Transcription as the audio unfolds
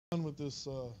Done with this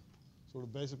sort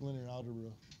of basic linear algebra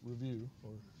review,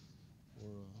 or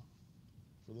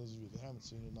for those of you that haven't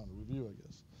seen it, not a review, I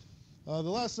guess. The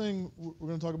last thing we're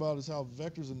going to talk about is how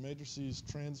vectors and matrices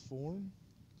transform,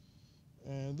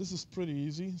 and this is pretty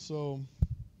easy. So,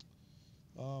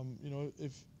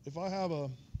 if I have a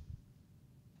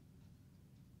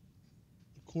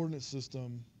coordinate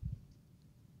system,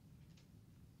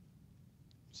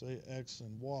 say x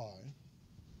and y,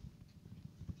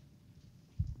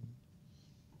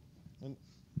 and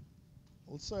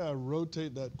let's say I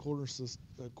rotate that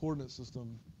coordinate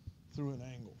system through an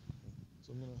angle.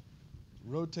 So I'm going to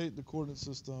rotate the coordinate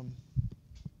system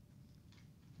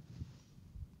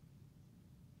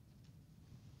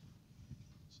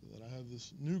so that I have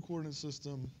this new coordinate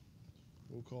system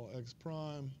we'll call x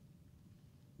prime,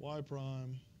 y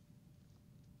prime,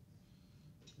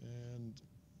 and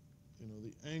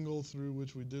the angle through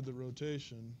which we did the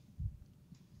rotation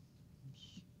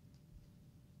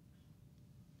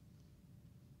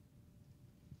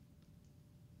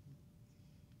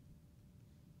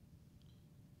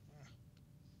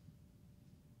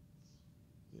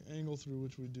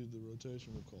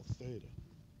we'll call theta.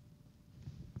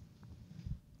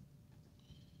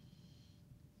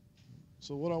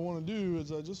 So what I want to do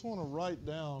is I just want to write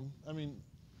down,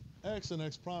 x and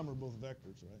x prime are both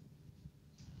vectors, right?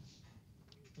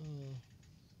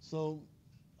 So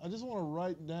I just want to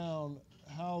write down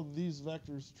how these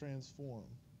vectors transform.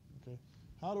 Okay,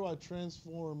 how do I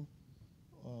transform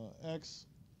x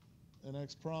and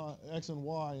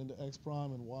y into x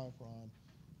prime and y prime?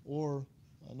 Or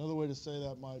another way to say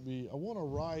that might be, I want to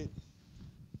write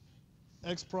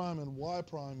x prime and y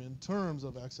prime in terms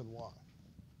of x and y.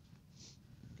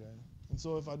 Okay, and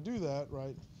so if I do that,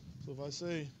 right, so if I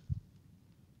say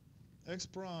x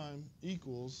prime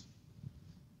equals,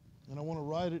 and I want to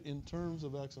write it in terms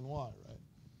of x and y, right?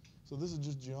 So this is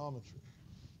just geometry.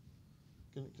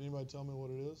 Can anybody tell me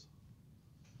what it is?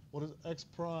 What does x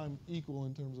prime equal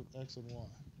in terms of x and y?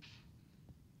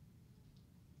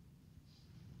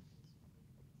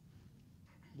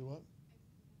 Do what?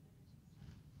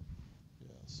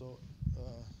 Yeah, so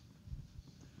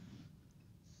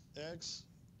x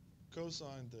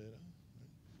cosine theta. Right?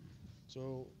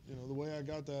 So, the way I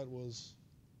got that was,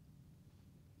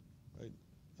 right,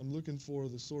 I'm looking for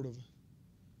the sort of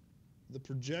the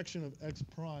projection of x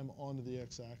prime onto the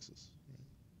x-axis. Right?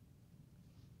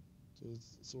 So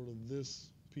it's sort of this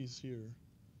piece here.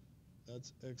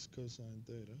 That's x cosine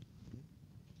theta. Right?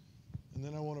 And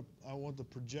then I want the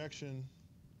projection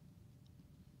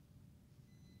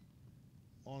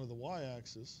onto the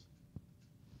y-axis,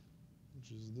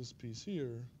 which is this piece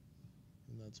here,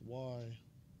 and that's y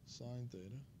sine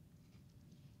theta.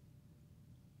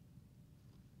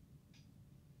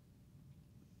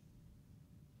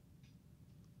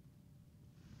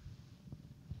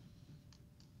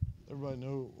 Everybody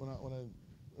know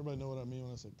everybody know what I mean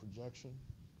when I say projection?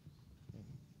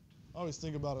 I always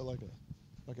think about it like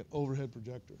an overhead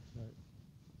projector, right?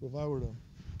 So if I were to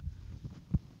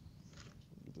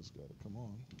get this guy to come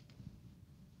on,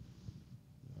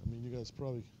 you guys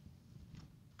probably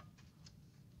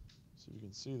see if you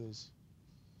can see this.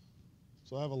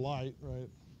 So I have a light, right?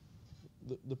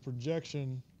 The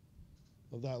projection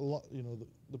of that,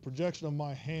 the projection of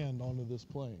my hand onto this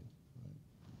plane,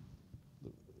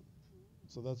 right?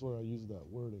 So that's where I use that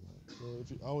wording. Right?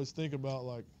 So I always think about,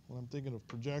 like, when I'm thinking of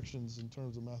projections in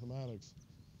terms of mathematics,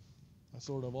 I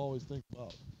sort of always think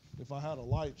about if I had a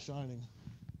light shining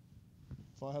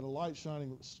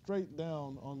straight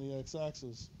down on the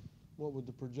x-axis, what would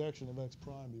the projection of x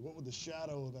prime be? What would the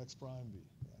shadow of x prime be?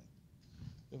 Right?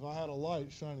 If I had a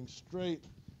light shining straight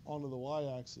onto the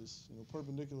y-axis,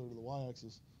 perpendicular to the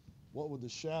y-axis, what would the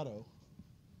shadow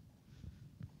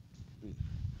be?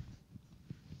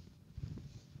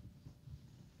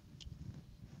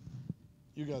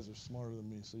 You guys are smarter than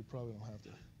me, so you probably don't have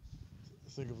to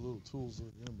think of little tools to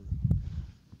remember.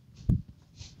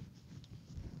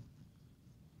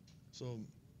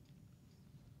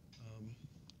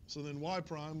 So then y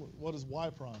prime, what is y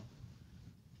prime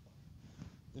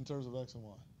in terms of x and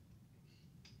y?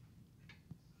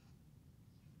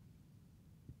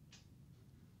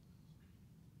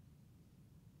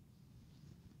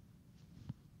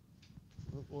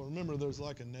 Well, remember, there's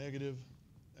like a negative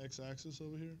x-axis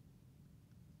over here.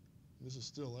 This is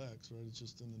still x, right? It's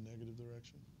just in the negative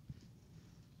direction.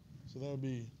 So that would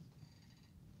be,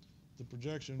 the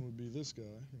projection would be this guy,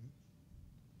 right?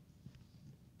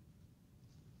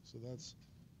 So that's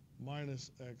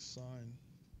minus x sine,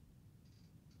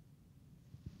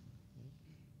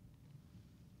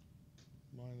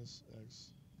 minus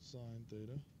x sine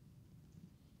theta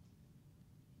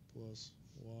plus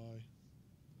y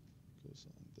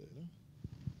cosine theta.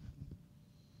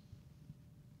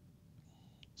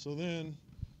 So then,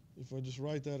 if I just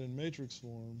write that in matrix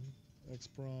form, x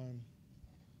prime,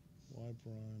 y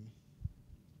prime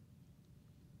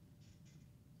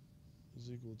is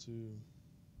equal to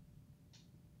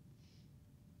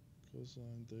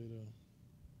cosine theta,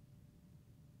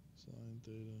 sine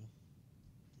theta,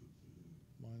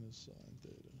 minus sine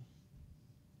theta,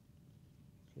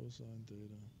 cosine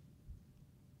theta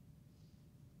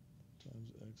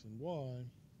times x and y,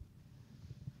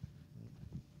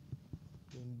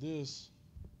 then this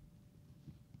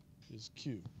is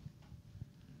Q.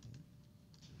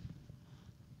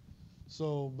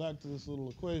 So back to this little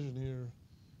equation here.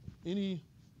 Any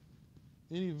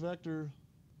vector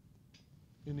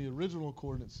in the original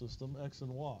coordinate system, x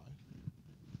and y.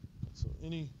 So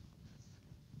any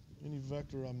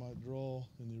vector I might draw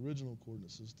in the original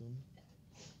coordinate system,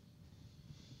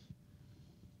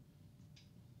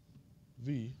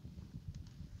 v,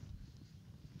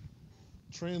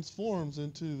 transforms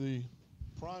into the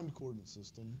primed coordinate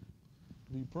system,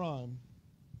 v prime,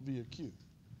 via q.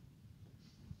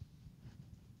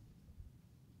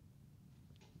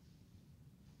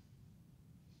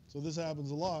 So this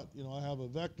happens a lot. You know, I have a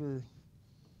vector.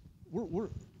 We're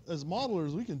as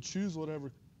modelers, we can choose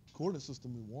whatever coordinate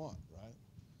system we want, right?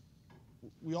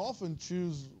 We often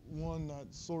choose one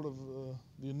that's sort of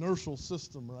the inertial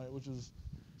system, right? Which is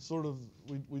sort of,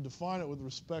 we define it with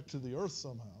respect to the Earth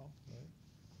somehow, right?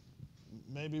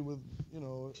 Maybe with, you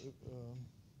know,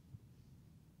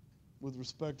 with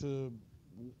respect to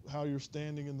how you're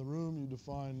standing in the room, you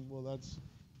define, well, that's,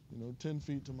 you know, 10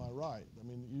 feet to my right. I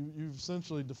mean, you've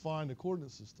essentially defined a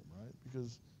coordinate system, right?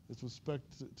 Because it's with respect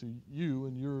to you,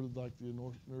 and you're like the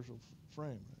inertial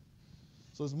frame, right?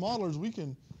 So as modelers, we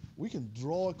can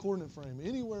draw a coordinate frame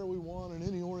anywhere we want in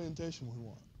any orientation we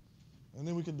want, and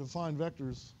then we can define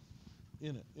vectors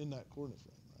in that coordinate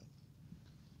frame, right?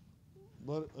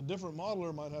 But a different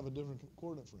modeler might have a different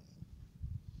coordinate frame,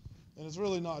 and it's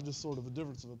really not just sort of a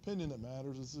difference of opinion that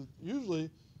matters. It's that usually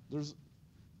there's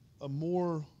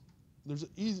an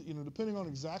easy, you know, depending on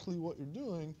exactly what you're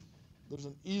doing, there's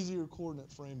an easier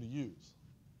coordinate frame to use,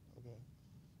 okay?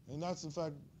 And that's, in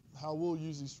fact, how we'll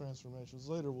use these transformations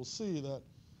later. We'll see that,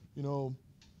 you know,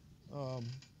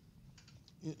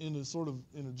 in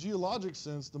a geologic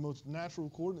sense, the most natural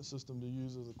coordinate system to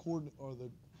use is the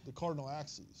cardinal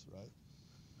axes, right?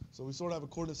 So we sort of have a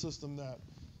coordinate system that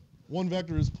one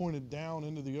vector is pointed down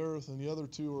into the Earth, and the other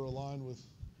two are aligned with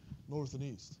north and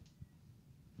east.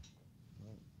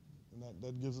 And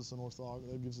that gives us an orthogonal.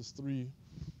 That gives us three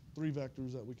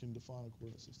vectors that we can define a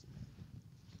coordinate system.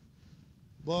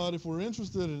 But if we're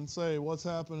interested in, say, what's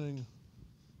happening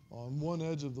on one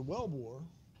edge of the wellbore,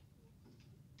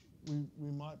 we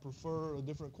might prefer a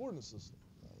different coordinate system.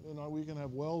 Right? And we can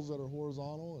have wells that are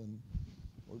horizontal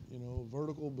or you know,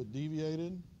 vertical but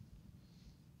deviated.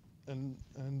 And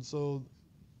so,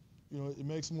 you know, it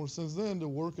makes more sense then to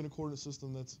work in a coordinate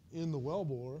system that's in the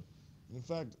wellbore. And in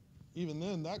fact, even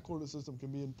then, that coordinate system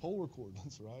can be in polar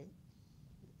coordinates, right?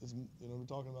 It's, you know, we're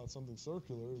talking about something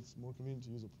circular. It's more convenient to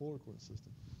use a polar coordinate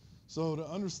system. So to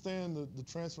understand the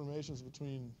transformations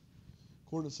between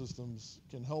coordinate systems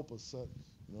can help us that,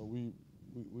 you know, we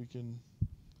can,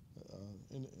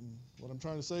 and what I'm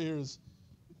trying to say here is,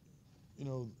 you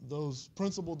know, those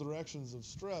principal directions of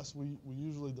stress we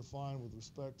usually define with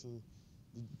respect to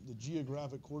the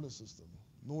geographic coordinate system,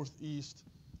 north, east,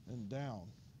 and down.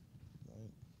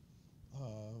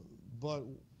 But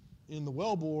in the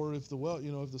wellbore, if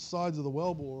the sides of the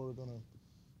wellbore are going to,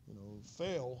 you know,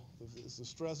 fail, if the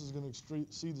stress is going to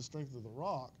exceed the strength of the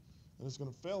rock, and it's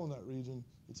going to fail in that region,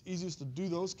 it's easiest to do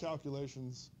those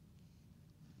calculations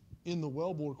in the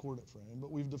wellbore coordinate frame.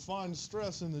 But we've defined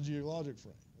stress in the geologic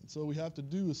frame, and so we have to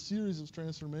do a series of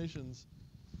transformations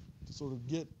to sort of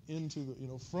get into the, you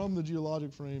know, from the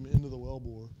geologic frame into the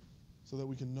wellbore, so that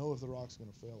we can know if the rock's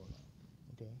going to fail or not.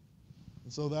 Okay.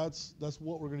 And so that's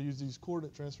what we're going to use these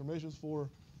coordinate transformations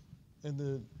for. And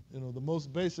the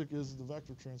most basic is the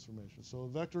vector transformation. So a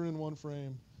vector in one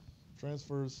frame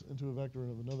transfers into a vector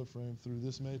of another frame through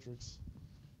this matrix.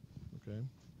 Okay.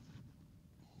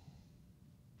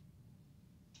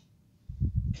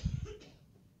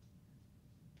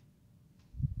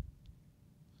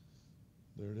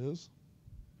 There it is.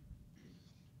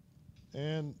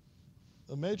 And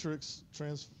a matrix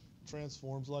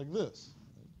transforms like this.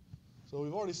 So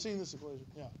we've already seen this equation.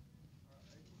 Yeah.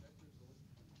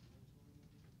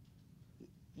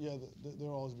 Yeah,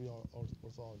 they'll always be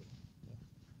orthogonal.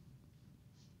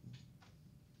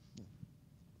 Yeah.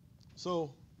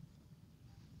 So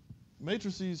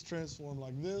matrices transform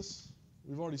like this.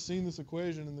 We've already seen this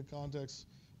equation in the context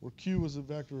where Q is a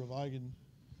vector of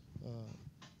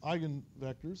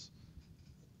eigenvectors.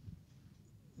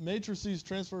 Matrices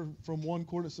transfer from one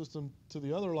coordinate system to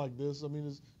the other like this. I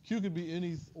mean, Q could be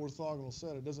any orthogonal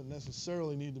set. It doesn't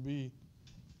necessarily need to be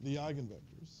the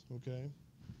eigenvectors, okay?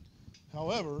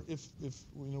 However, if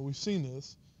we've seen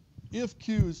this, if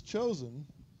Q is chosen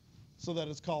so that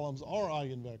its columns are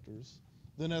eigenvectors,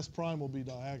 then S prime will be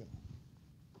diagonal.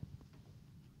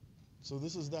 So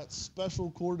this is that special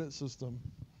coordinate system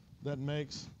that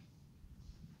makes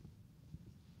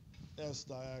S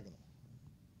diagonal.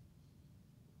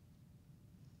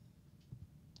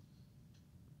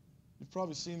 You've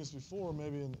probably seen this before,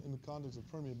 maybe in the context of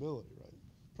permeability, right?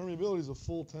 Permeability is a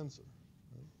full tensor.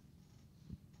 Right?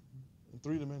 In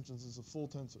 3 dimensions, it's a full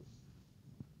tensor.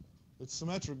 It's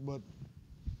symmetric, but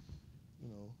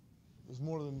there's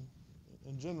more than,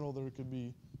 in general, there could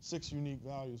be 6 unique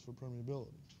values for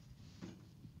permeability.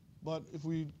 But if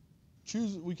we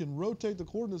choose, we can rotate the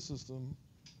coordinate system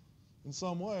in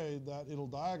some way that it'll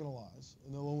diagonalize,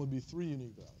 and there'll only be 3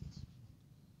 unique values.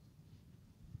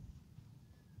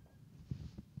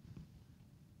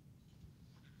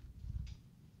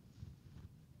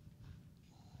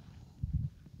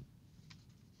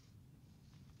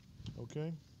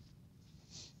 Okay?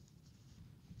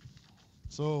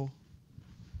 So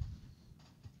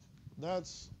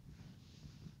that's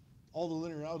all the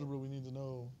linear algebra we need to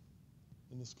know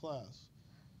in this class.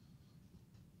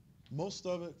 Most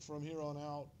of it from here on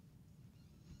out,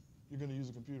 you're going to use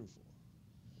a computer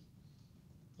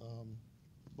for.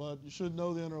 But you should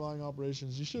know the underlying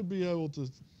operations. You should be able to,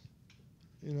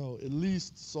 at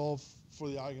least solve for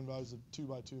the eigenvalues of 2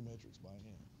 by 2 matrix by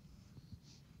hand.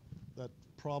 That's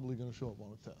probably going to show up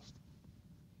on a test.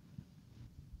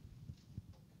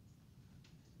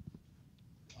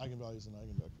 Eigenvalues and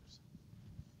eigenvectors.